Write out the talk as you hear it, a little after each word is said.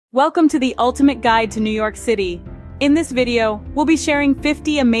Welcome to the ultimate guide to New York City. In this video, we'll be sharing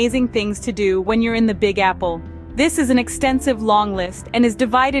 50 amazing things to do when you're in the Big Apple. This is an extensive long list and is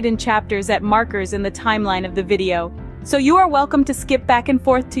divided in chapters at markers in the timeline of the video. So you are welcome to skip back and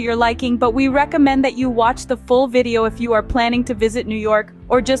forth to your liking, but we recommend that you watch the full video if you are planning to visit New York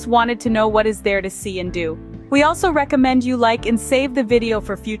or just wanted to know what is there to see and do. We also recommend you like and save the video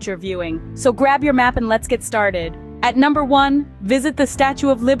for future viewing. So grab your map and let's get started. At number 1, visit the Statue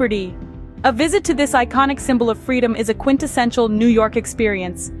of Liberty. A visit to this iconic symbol of freedom is a quintessential New York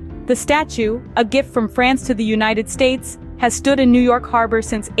experience. The statue, a gift from France to the United States, has stood in New York Harbor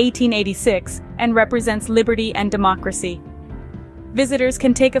since 1886 and represents liberty and democracy. Visitors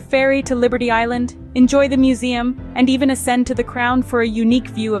can take a ferry to Liberty Island, enjoy the museum, and even ascend to the Crown for a unique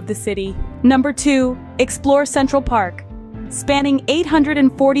view of the city. Number 2, explore Central Park. Spanning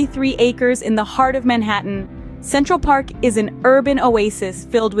 843 acres in the heart of Manhattan, Central Park is an urban oasis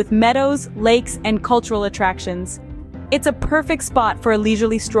filled with meadows, lakes, and cultural attractions. It's a perfect spot for a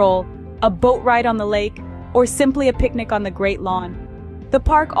leisurely stroll, a boat ride on the lake, or simply a picnic on the Great Lawn. The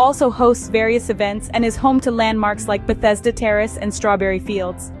park also hosts various events and is home to landmarks like Bethesda Terrace and Strawberry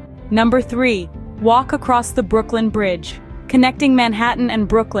Fields. Number 3, walk across the Brooklyn Bridge. Connecting Manhattan and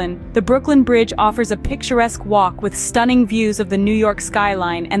Brooklyn, the Brooklyn Bridge offers a picturesque walk with stunning views of the New York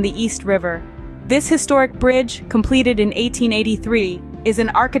skyline and the East River. This historic bridge, completed in 1883, is an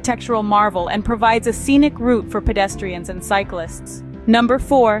architectural marvel and provides a scenic route for pedestrians and cyclists. Number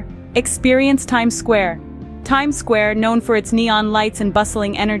 4, experience Times Square. Times Square, known for its neon lights and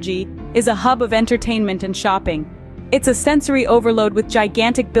bustling energy, is a hub of entertainment and shopping. It's a sensory overload with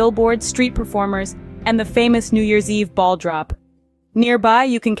gigantic billboards, street performers, and the famous New Year's Eve ball drop. Nearby,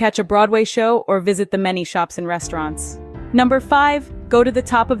 you can catch a Broadway show or visit the many shops and restaurants. Number 5, go to the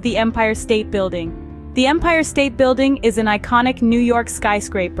top of the Empire State Building. The Empire State Building is an iconic New York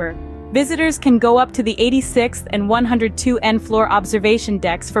skyscraper. Visitors can go up to the 86th and 102nd floor observation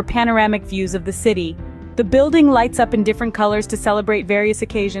decks for panoramic views of the city. The building lights up in different colors to celebrate various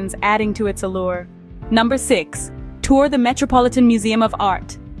occasions, adding to its allure. Number 6, tour the Metropolitan Museum of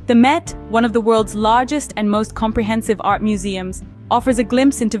Art. The Met, one of the world's largest and most comprehensive art museums, offers a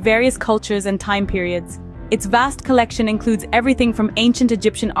glimpse into various cultures and time periods. Its vast collection includes everything from ancient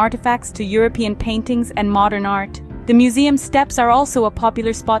Egyptian artifacts to European paintings and modern art. The museum steps are also a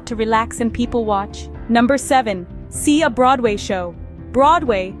popular spot to relax and people watch. Number 7, see a Broadway show.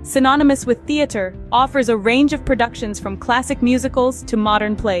 Broadway, synonymous with theater, offers a range of productions from classic musicals to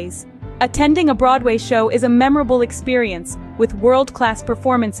modern plays. Attending a Broadway show is a memorable experience, with world-class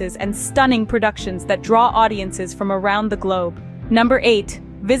performances and stunning productions that draw audiences from around the globe. Number 8,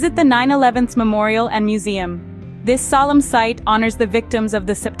 visit the 9/11 Memorial and Museum. This solemn site honors the victims of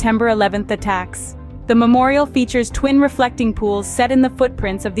the September 11th attacks. The memorial features twin reflecting pools set in the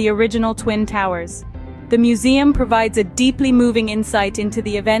footprints of the original Twin Towers. The museum provides a deeply moving insight into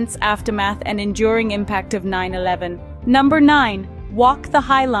the events' aftermath and enduring impact of 9/11. Number 9, walk the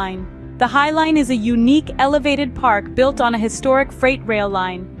High Line. The High Line is a unique elevated park built on a historic freight rail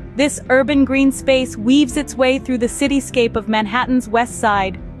line. This urban green space weaves its way through the cityscape of Manhattan's West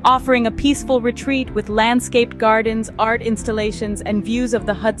Side, offering a peaceful retreat with landscaped gardens, art installations, and views of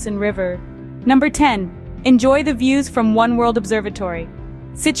the Hudson River. Number 10, enjoy the views from One World Observatory.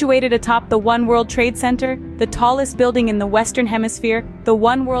 Situated atop the One World Trade Center, the tallest building in the Western Hemisphere, the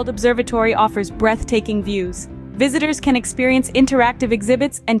One World Observatory offers breathtaking views. Visitors can experience interactive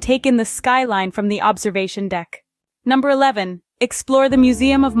exhibits and take in the skyline from the observation deck. Number 11, explore the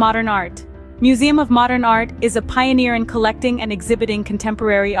Museum of Modern Art. Museum of Modern Art is a pioneer in collecting and exhibiting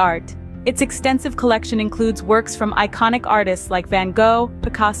contemporary art. Its extensive collection includes works from iconic artists like Van Gogh,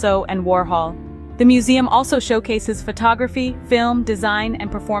 Picasso, and Warhol. The museum also showcases photography, film, design,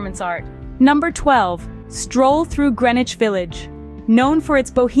 and performance art. Number 12, stroll through Greenwich Village. Known for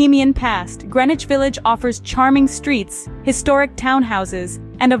its bohemian past, Greenwich Village offers charming streets, historic townhouses,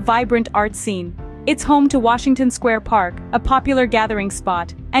 and a vibrant art scene. It's home to Washington Square Park, a popular gathering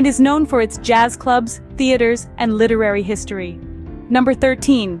spot, and is known for its jazz clubs, theaters, and literary history. Number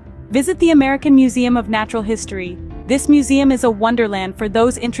 13, visit the American Museum of Natural History. This museum is a wonderland for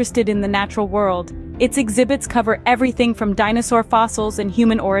those interested in the natural world. Its exhibits cover everything from dinosaur fossils and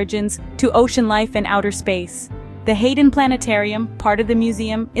human origins to ocean life and outer space. The Hayden Planetarium, part of the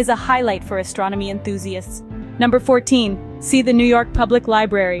museum, is a highlight for astronomy enthusiasts. Number 14, see the New York Public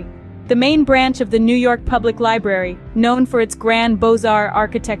Library. The main branch of the New York Public Library, known for its grand Beaux-Arts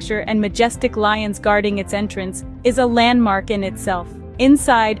architecture and majestic lions guarding its entrance, is a landmark in itself.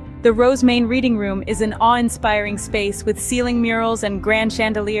 Inside, The Rosemain Reading Room is an awe-inspiring space with ceiling murals and grand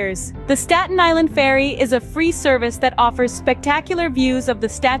chandeliers. The Staten Island Ferry is a free service that offers spectacular views of the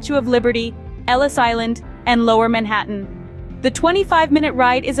Statue of Liberty, Ellis Island, and Lower Manhattan. The 25-minute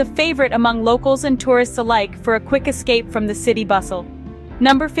ride is a favorite among locals and tourists alike for a quick escape from the city bustle.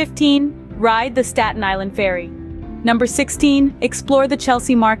 Number 15. Ride the Staten Island Ferry. Number 16. Explore the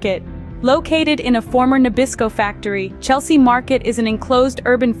Chelsea Market. Located in a former Nabisco factory, Chelsea Market is an enclosed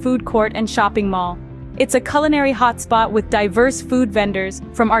urban food court and shopping mall. It's a culinary hotspot with diverse food vendors,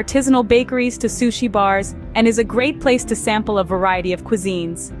 from artisanal bakeries to sushi bars, and is a great place to sample a variety of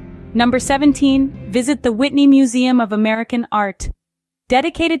cuisines. Number 17. Visit the Whitney Museum of American Art.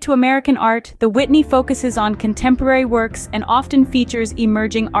 Dedicated to American art, the Whitney focuses on contemporary works and often features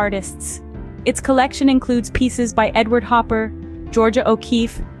emerging artists. Its collection includes pieces by Edward Hopper, Georgia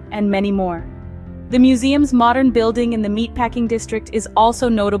O'Keeffe, and many more. The museum's modern building in the Meatpacking District is also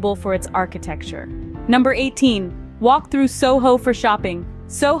notable for its architecture. Number 18. Walk through Soho for shopping.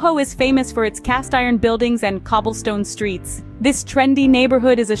 Soho is famous for its cast-iron buildings and cobblestone streets. This trendy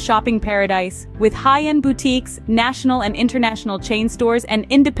neighborhood is a shopping paradise, with high-end boutiques, national and international chain stores, and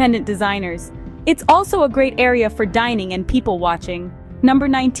independent designers. It's also a great area for dining and people-watching. Number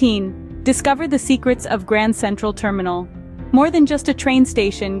 19. Discover the secrets of Grand Central Terminal. More than just a train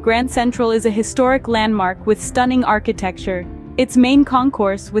station, Grand Central is a historic landmark with stunning architecture. Its main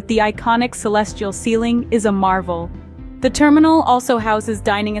concourse, with the iconic celestial ceiling, is a marvel. The terminal also houses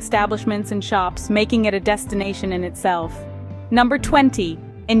dining establishments and shops, making it a destination in itself. Number 20.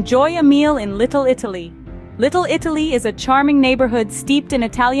 Enjoy a meal in Little Italy. Little Italy is a charming neighborhood steeped in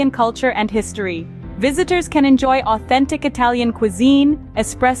Italian culture and history. Visitors can enjoy authentic Italian cuisine,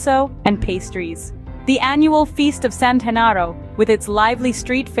 espresso, and pastries. The annual Feast of San Gennaro, with its lively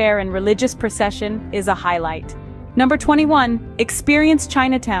street fair and religious procession, is a highlight. Number 21. Experience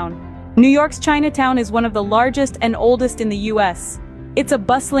Chinatown. New York's Chinatown is one of the largest and oldest in the U.S. It's a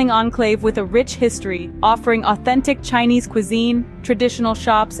bustling enclave with a rich history, offering authentic Chinese cuisine, traditional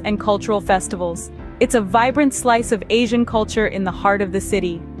shops, and cultural festivals. It's a vibrant slice of Asian culture in the heart of the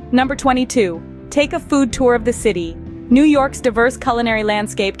city. Number 22. Take a food tour of the city. New York's diverse culinary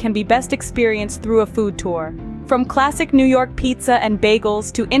landscape can be best experienced through a food tour. From classic New York pizza and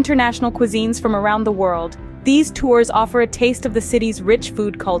bagels to international cuisines from around the world, these tours offer a taste of the city's rich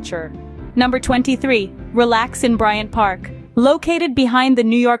food culture. Number 23. Relax in Bryant Park. Located behind the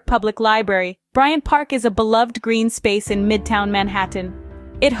New York Public Library, Bryant Park is a beloved green space in Midtown Manhattan.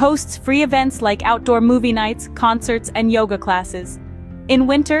 It hosts free events like outdoor movie nights, concerts, and yoga classes. In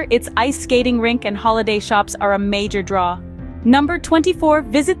winter, its ice skating rink and holiday shops are a major draw. Number 24.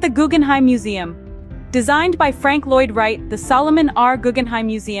 Visit the Guggenheim Museum. Designed by Frank Lloyd Wright, the Solomon R. Guggenheim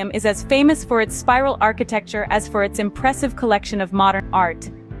Museum is as famous for its spiral architecture as for its impressive collection of modern art.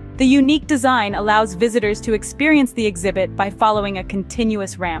 The unique design allows visitors to experience the exhibit by following a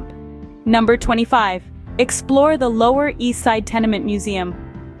continuous ramp. Number 25. Explore the Lower East Side Tenement Museum.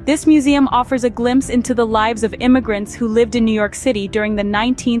 This museum offers a glimpse into the lives of immigrants who lived in New York City during the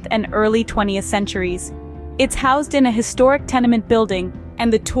 19th and early 20th centuries. It's housed in a historic tenement building,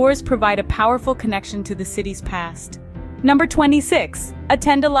 and the tours provide a powerful connection to the city's past. Number 26.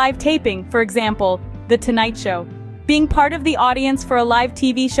 Attend a live taping, for example, The Tonight Show. Being part of the audience for a live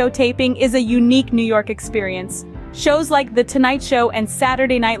TV show taping is a unique New York experience. Shows like The Tonight Show and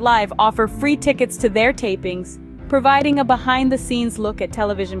Saturday Night Live offer free tickets to their tapings, providing a behind-the-scenes look at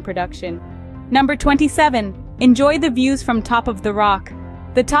television production. Number 27. Enjoy the views from Top of the Rock.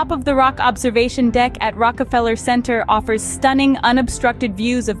 The Top of the Rock observation deck at Rockefeller Center offers stunning, unobstructed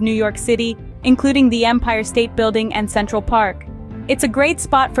views of New York City, including the Empire State Building and Central Park. It's a great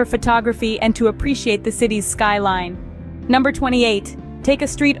spot for photography and to appreciate the city's skyline. Number 28. Take a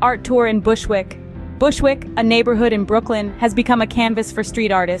street art tour in Bushwick. Bushwick, a neighborhood in Brooklyn, has become a canvas for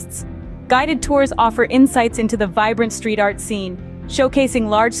street artists. Guided tours offer insights into the vibrant street art scene, showcasing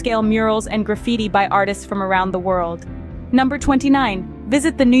large-scale murals and graffiti by artists from around the world. Number 29.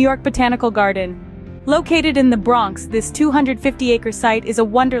 Visit the New York Botanical Garden. Located in the Bronx, this 250-acre site is a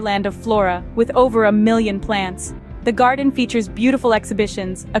wonderland of flora, with over 1 million plants. The garden features beautiful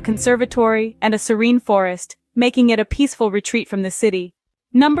exhibitions, a conservatory, and a serene forest, making it a peaceful retreat from the city.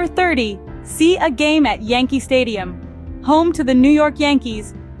 Number 30. See a game at Yankee Stadium. Home to the New York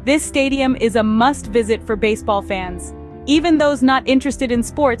Yankees, this stadium is a must-visit for baseball fans. Even those not interested in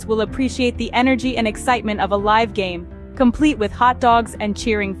sports will appreciate the energy and excitement of a live game, complete with hot dogs and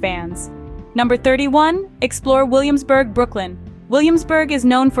cheering fans. Number 31. Explore Williamsburg, Brooklyn. Williamsburg is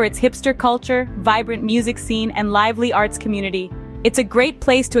known for its hipster culture, vibrant music scene, and lively arts community. It's a great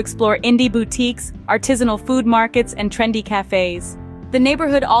place to explore indie boutiques, artisanal food markets, and trendy cafes. The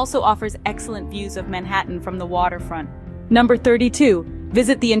neighborhood also offers excellent views of Manhattan from the waterfront. Number 32.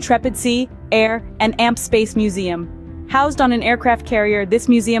 Visit the Intrepid Sea, Air, and Amp Space Museum. Housed on an aircraft carrier, this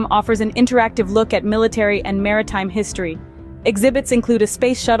museum offers an interactive look at military and maritime history. Exhibits include a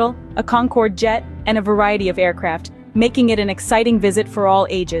space shuttle, a Concorde jet, and a variety of aircraft, making it an exciting visit for all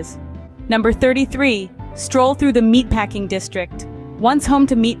ages. Number 33. Stroll through the Meatpacking District. Once home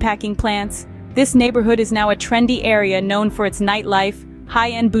to meatpacking plants, this neighborhood is now a trendy area known for its nightlife,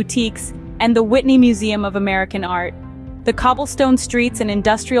 high-end boutiques, and the Whitney Museum of American Art. The cobblestone streets and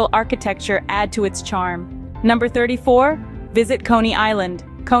industrial architecture add to its charm. Number 34. Visit Coney Island.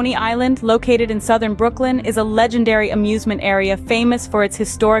 Coney Island, located in southern Brooklyn, is a legendary amusement area famous for its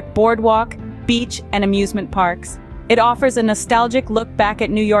historic boardwalk, beach, and amusement parks. It offers a nostalgic look back at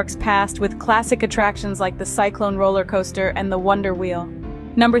New York's past with classic attractions like the Cyclone roller coaster and the Wonder Wheel.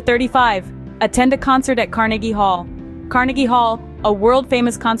 Number 35. Attend a concert at Carnegie Hall. Carnegie Hall, a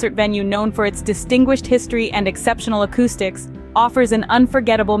world-famous concert venue known for its distinguished history and exceptional acoustics, offers an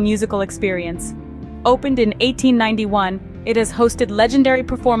unforgettable musical experience. Opened in 1891, it has hosted legendary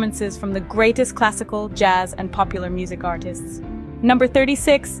performances from the greatest classical, jazz, and popular music artists. Number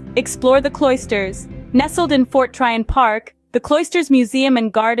 36. Explore the Cloisters. Nestled in Fort Tryon Park, the Cloisters Museum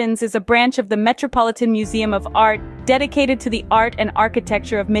and Gardens is a branch of the Metropolitan Museum of Art dedicated to the art and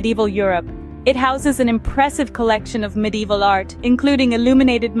architecture of medieval Europe. It houses an impressive collection of medieval art, including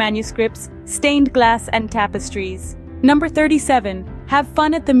illuminated manuscripts, stained glass, and tapestries. Number 37. Have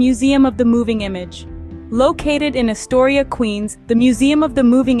fun at the Museum of the Moving Image. Located in Astoria, Queens, the Museum of the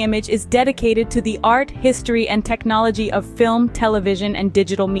Moving Image is dedicated to the art, history, and technology of film, television, and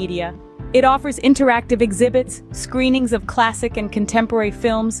digital media. It offers interactive exhibits, screenings of classic and contemporary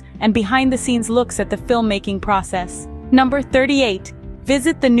films, and behind-the-scenes looks at the filmmaking process. Number 38.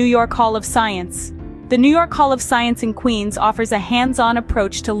 Visit the New York Hall of Science. The New York Hall of Science in Queens offers a hands-on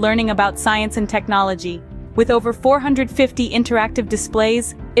approach to learning about science and technology. With over 450 interactive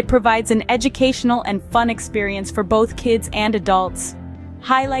displays, it provides an educational and fun experience for both kids and adults.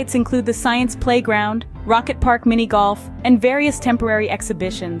 Highlights include the Science Playground, Rocket Park Mini Golf, and various temporary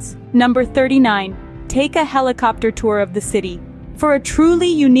exhibitions. Number 39. Take a helicopter tour of the city. For a truly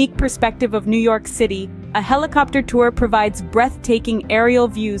unique perspective of New York City, a helicopter tour provides breathtaking aerial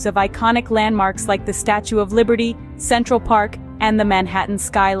views of iconic landmarks like the Statue of Liberty, Central Park, and the Manhattan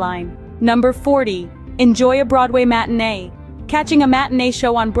skyline. Number 40. Enjoy a Broadway matinee. Catching a matinee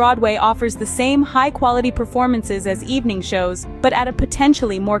show on Broadway offers the same high-quality performances as evening shows, but at a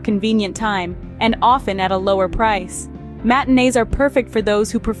potentially more convenient time, and often at a lower price. Matinees are perfect for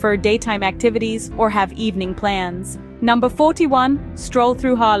those who prefer daytime activities or have evening plans. Number 41. Stroll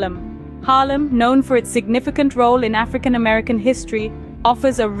through Harlem. Harlem, known for its significant role in African American history,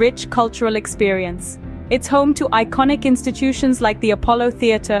 offers a rich cultural experience. It's home to iconic institutions like the Apollo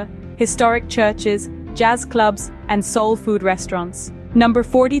Theater, historic churches, jazz clubs, and soul food restaurants. Number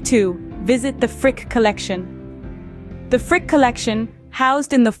 42. Visit the Frick Collection. The Frick Collection,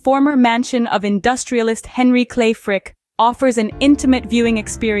 housed in the former mansion of industrialist Henry Clay Frick, offers an intimate viewing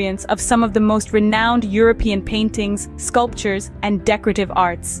experience of some of the most renowned European paintings, sculptures, and decorative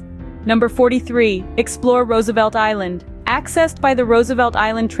arts. Number 43. Explore Roosevelt Island. Accessed by the Roosevelt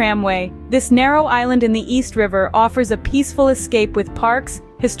Island Tramway, this narrow island in the East River offers a peaceful escape with parks,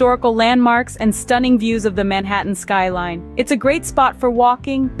 historical landmarks, and stunning views of the Manhattan skyline. It's a great spot for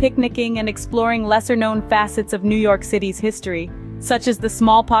walking, picnicking, and exploring lesser-known facets of New York City's history, such as the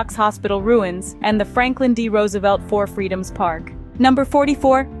Smallpox Hospital ruins and the Franklin D. Roosevelt Four Freedoms Park. Number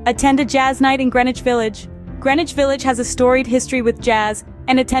 44. Attend a jazz night in Greenwich Village. Greenwich Village has a storied history with jazz,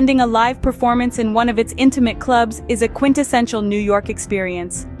 and attending a live performance in one of its intimate clubs is a quintessential New York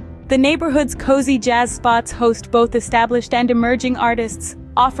experience. The neighborhood's cozy jazz spots host both established and emerging artists,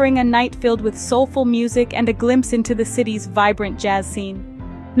 offering a night filled with soulful music and a glimpse into the city's vibrant jazz scene.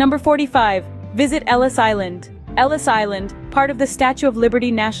 Number 45. Visit Ellis Island. Ellis Island, part of the Statue of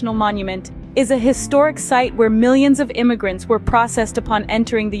Liberty National Monument, is a historic site where millions of immigrants were processed upon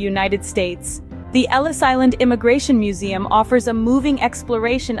entering the United States. The Ellis Island Immigration Museum offers a moving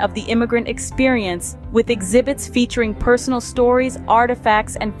exploration of the immigrant experience, with exhibits featuring personal stories,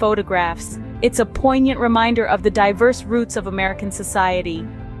 artifacts, and photographs. It's a poignant reminder of the diverse roots of American society.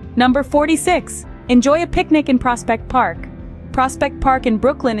 Number 46. Enjoy a picnic in Prospect Park. Prospect Park in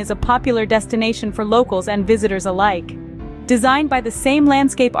Brooklyn is a popular destination for locals and visitors alike. Designed by the same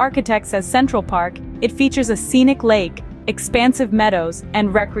landscape architects as Central Park, it features a scenic lake, expansive meadows,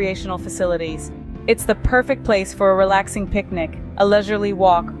 and recreational facilities. It's the perfect place for a relaxing picnic, a leisurely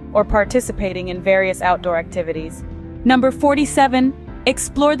walk, or participating in various outdoor activities. Number 47.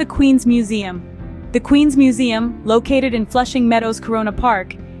 Explore the Queens Museum. The Queen's Museum, located in Flushing Meadows Corona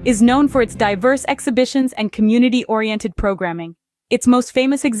Park, is known for its diverse exhibitions and community-oriented programming. Its most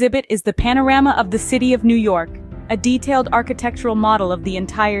famous exhibit is the Panorama of the City of New York, a detailed architectural model of the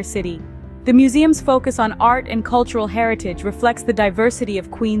entire city. The museum's focus on art and cultural heritage reflects the diversity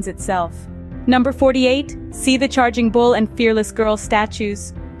of Queens itself. Number 48, see the Charging Bull and Fearless Girl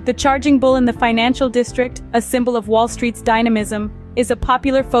statues. The Charging Bull in the Financial District, a symbol of Wall Street's dynamism, is a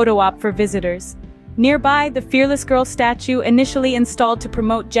popular photo op for visitors. Nearby, the Fearless Girl statue, initially installed to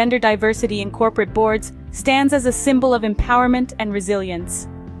promote gender diversity in corporate boards, stands as a symbol of empowerment and resilience.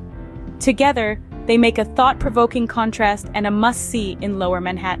 Together, they make a thought-provoking contrast and a must-see in Lower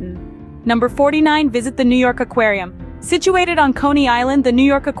Manhattan. Number 49, visit the New York Aquarium. Situated on Coney Island, the New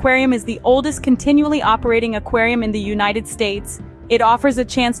York Aquarium is the oldest continually operating aquarium in the United States. It offers a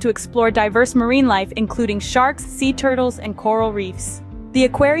chance to explore diverse marine life, including sharks, sea turtles, and coral reefs. The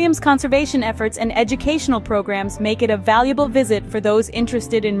aquarium's conservation efforts and educational programs make it a valuable visit for those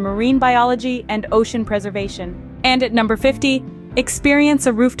interested in marine biology and ocean preservation. And at number 50, experience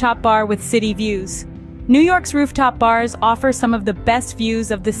a rooftop bar with city views. New York's rooftop bars offer some of the best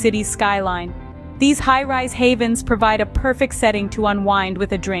views of the city's skyline. These high-rise havens provide a perfect setting to unwind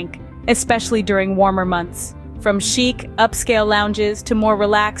with a drink, especially during warmer months. From chic, upscale lounges to more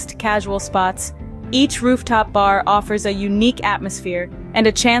relaxed, casual spots, each rooftop bar offers a unique atmosphere and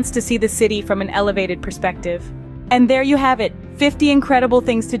a chance to see the city from an elevated perspective. And there you have it, 50 incredible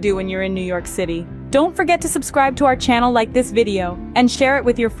things to do when you're in New York City. Don't forget to subscribe to our channel, like this video, and share it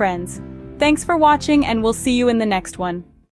with your friends. Thanks for watching, and we'll see you in the next one.